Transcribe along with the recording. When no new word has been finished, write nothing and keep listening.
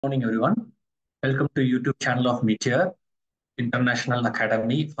Morning, everyone. Welcome to YouTube channel of Metier International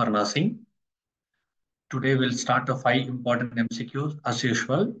Academy for Nursing. Today we'll start the 5 important MCQs as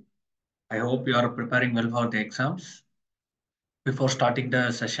usual. I hope you are preparing well for the exams. Before starting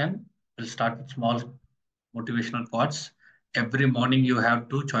the session, we'll start with small motivational quotes. Every morning you have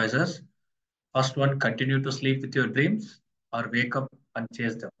 2 choices. First one, continue to sleep with your dreams or wake up and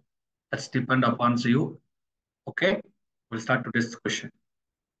chase them. That's depend upon you. Okay, we'll start today's question.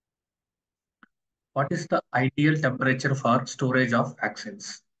 What is the ideal temperature for storage of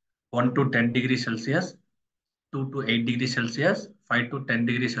vaccines? 1 to 10 degrees Celsius, 2 to 8 degrees Celsius, 5 to 10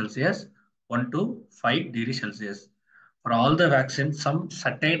 degrees Celsius, 1 to 5 degrees Celsius. For all the vaccines, some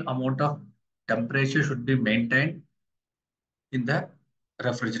certain amount of temperature should be maintained in the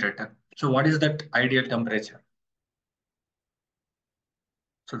refrigerator. So what is that ideal temperature?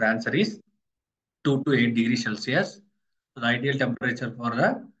 So the answer is 2 to 8 degrees Celsius. So the ideal temperature for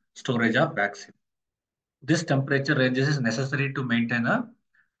the storage of vaccine. This temperature ranges is necessary to maintain a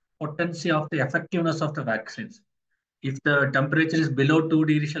potency of the effectiveness of the vaccines. If the temperature is below 2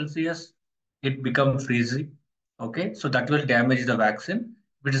 degrees Celsius, it becomes freezing. Okay, so that will damage the vaccine.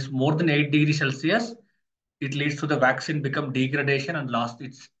 If it is more than 8 degrees Celsius, it leads to the vaccine become degradation and lost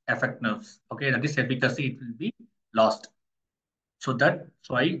its effectiveness. Okay, that is efficacy, it will be lost. So that's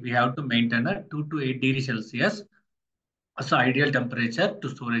why we have to maintain a 2 to 8 degrees Celsius as the ideal temperature to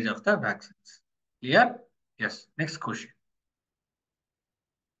storage of the vaccines. Clear? Yes. Next question.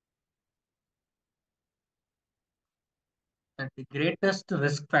 The greatest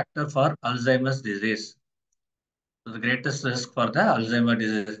risk factor for Alzheimer's disease. So the greatest risk for the Alzheimer's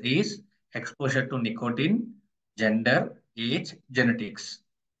disease is exposure to nicotine, gender, age, genetics.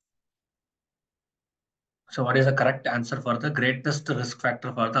 So what is the correct answer for the greatest risk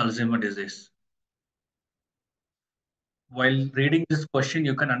factor for the Alzheimer's disease? While reading this question,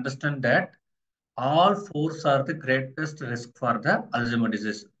 you can understand that all 4 are the greatest risk for the Alzheimer's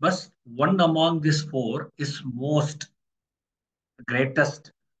disease. But one among these 4 is most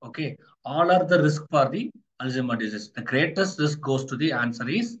greatest. Okay, all are the risk for the Alzheimer's disease. The greatest risk goes to the answer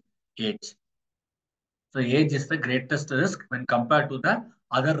is age. So age is the greatest risk when compared to the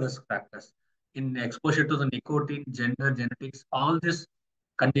other risk factors. In exposure to the nicotine, gender, genetics, all these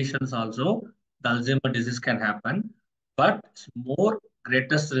conditions also, the Alzheimer's disease can happen. But more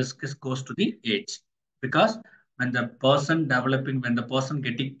greatest risk goes to the age. Because when the person developing, when the person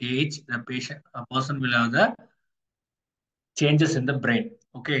getting age, the patient, a person will have the changes in the brain.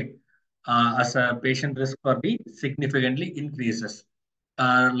 Okay, as a patient risk for the significantly increases.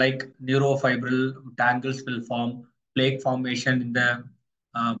 Like neurofibril tangles will form, plaque formation in the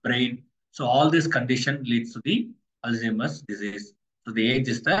brain. So all this condition leads to the Alzheimer's disease. So the age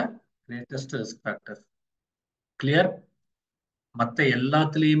is the greatest risk factor. Clear? மற்ற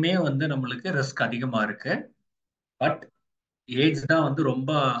எல்லாத்துலேயுமே வந்து நம்மளுக்கு risk அதிகமாக இருக்கு. But age தான் வந்து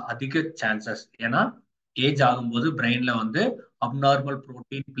ரொம்ப அதிக சான்சஸ். ஏன்னா ஏஜ் ஆகும்போது பிரெயின்ல வந்து அப்நார்மல்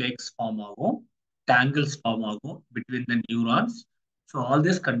புரோட்டீன் பிளேக்ஸ் ஃபார்ம் ஆகும், tangles form ஆகும் between the neurons. So all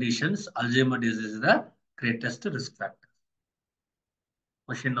these conditions, Alzheimer's disease is the greatest risk factor.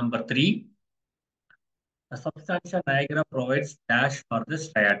 Question number 3. The substantia nigra provides dash for the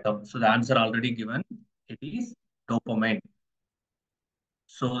striatum. So the answer already given. It is dopamine.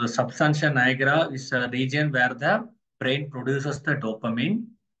 So the substantia nigra is a region where the brain produces the dopamine.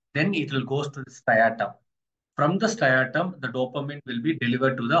 Then it will go to the striatum. From the striatum, the dopamine will be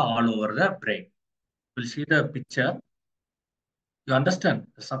delivered to the all over the brain. We'll see the picture. You understand?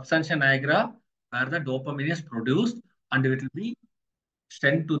 The substantia nigra where the dopamine is produced and it will be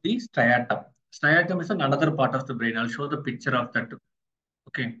sent to the striatum. Striatum is another part of the brain. I'll show the picture of that.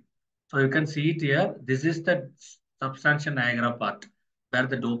 Okay. So you can see it here. This is the substantia nigra part where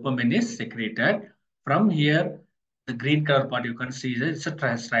the dopamine is secreted. From here, the green color part you can see it's a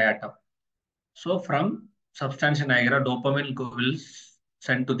striatum. So from substantia nigra, dopamine will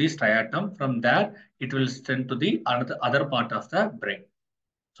send to the striatum. From there, it will send to the other part of the brain.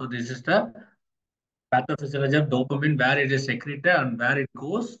 So this is the pathophysiology of dopamine, where it is secreted and where it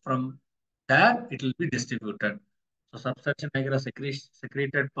goes. From there, it will be distributed. So substantia nigra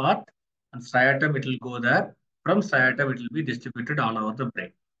secreted part and striatum, it will go there. From striatum, it will be distributed all over the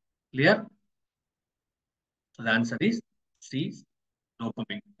brain. Clear? So the answer is C,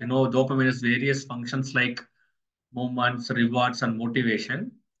 dopamine. You know, dopamine has various functions like movements, rewards, and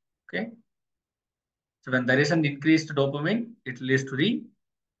motivation. Okay. So when there is an increased dopamine, it leads to the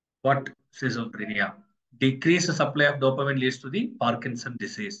what? Schizophrenia. Decreased supply of dopamine leads to the Parkinson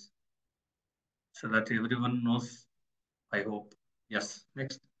disease. So that everyone knows, I hope. Yes.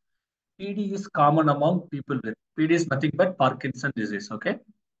 Next. PD is common among people with. PD is nothing but Parkinson disease. Okay.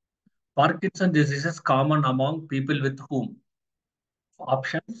 Parkinson disease is common among people with whom?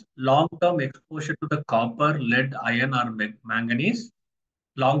 Options: long-term exposure to the copper, lead, iron, or manganese,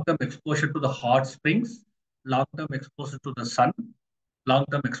 long-term exposure to the hot springs, long-term exposure to the sun,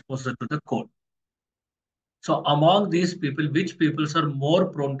 long-term exposure to the cold. So among these people, which peoples are more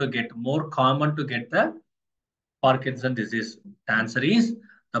prone to get, more common to get the Parkinson disease? The answer is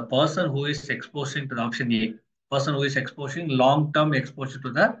the person who is exposing to the option A, person who is exposing long-term exposure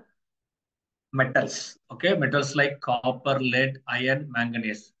to the metals. Okay, metals like copper, lead, iron,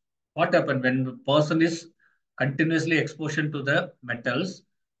 manganese. What happens when the person is continuously exposed to the metals?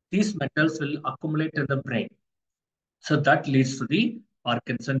 These metals will accumulate in the brain. So that leads to the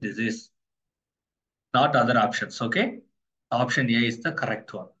Parkinson disease, not other options. Okay, option A is the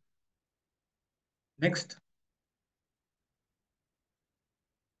correct one. Next,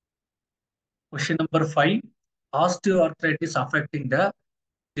 question number 5. Osteoarthritis affecting the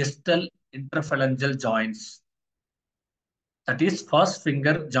distal interphalangeal joints. That is first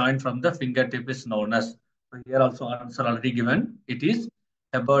finger joint from the fingertip is known as. So here also answer already given. It is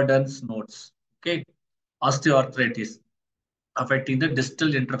Heberden's nodes. Okay, osteoarthritis affecting the distal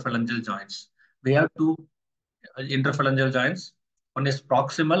interphalangeal joints. We have two interphalangeal joints. One is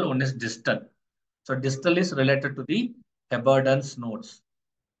proximal, one is distal. So distal is related to the Heberden's nodes,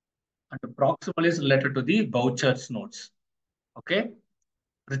 and the proximal is related to the Boucher's nodes. Okay.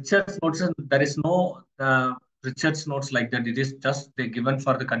 Richard's notes, there is no Richard's notes like that. It is just they given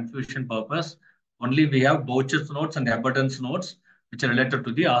for the confusion purpose. Only we have Boucher's notes and Aberdeen's notes, which are related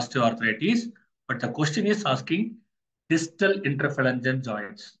to the osteoarthritis. But the question is asking distal interphalangeal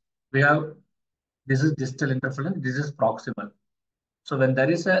joints. We have this is distal interphalangeal, this is proximal. So when there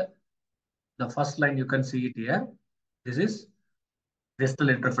is the first line, you can see it here. This is distal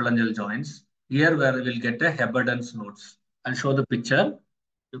interphalangeal joints. Here where we will get a Heberden's notes. I'll show the picture.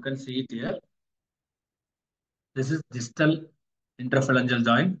 You can see it here. This is distal interphalangeal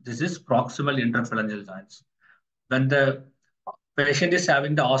joint. This is proximal interphalangeal joints. When the patient is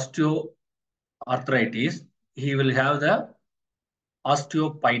having the osteoarthritis, he will have the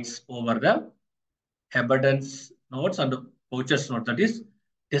osteophytes over the Heberden's nodes and Boucher's nodes. That is,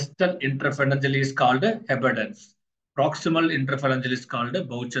 distal interphalangeal is called Heberden's. Proximal interphalangeal is called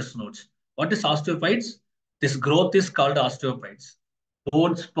Boucher's nodes. What is osteophytes? This growth is called osteophytes.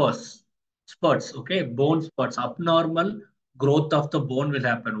 Bone spurts, okay, bone spurts, abnormal growth of the bone will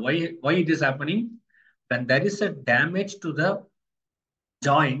happen. Why it is happening? When there is a damage to the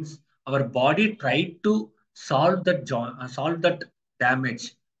joints, our body try to solve that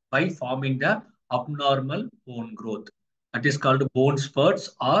damage by forming the abnormal bone growth. That is called bone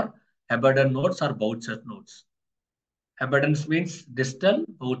spurts or Heberden nodes or Boucher nodes. Heberden's means distal,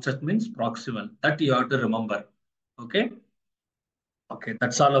 Boucher means proximal. That you have to remember. Okay. Okay,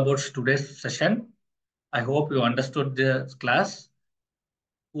 that's all about today's session. I hope you understood the class.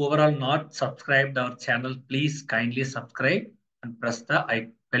 Whoever are not subscribed our channel, please kindly subscribe and press the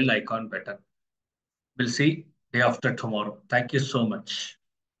bell icon button. We'll see day after tomorrow. Thank you so much.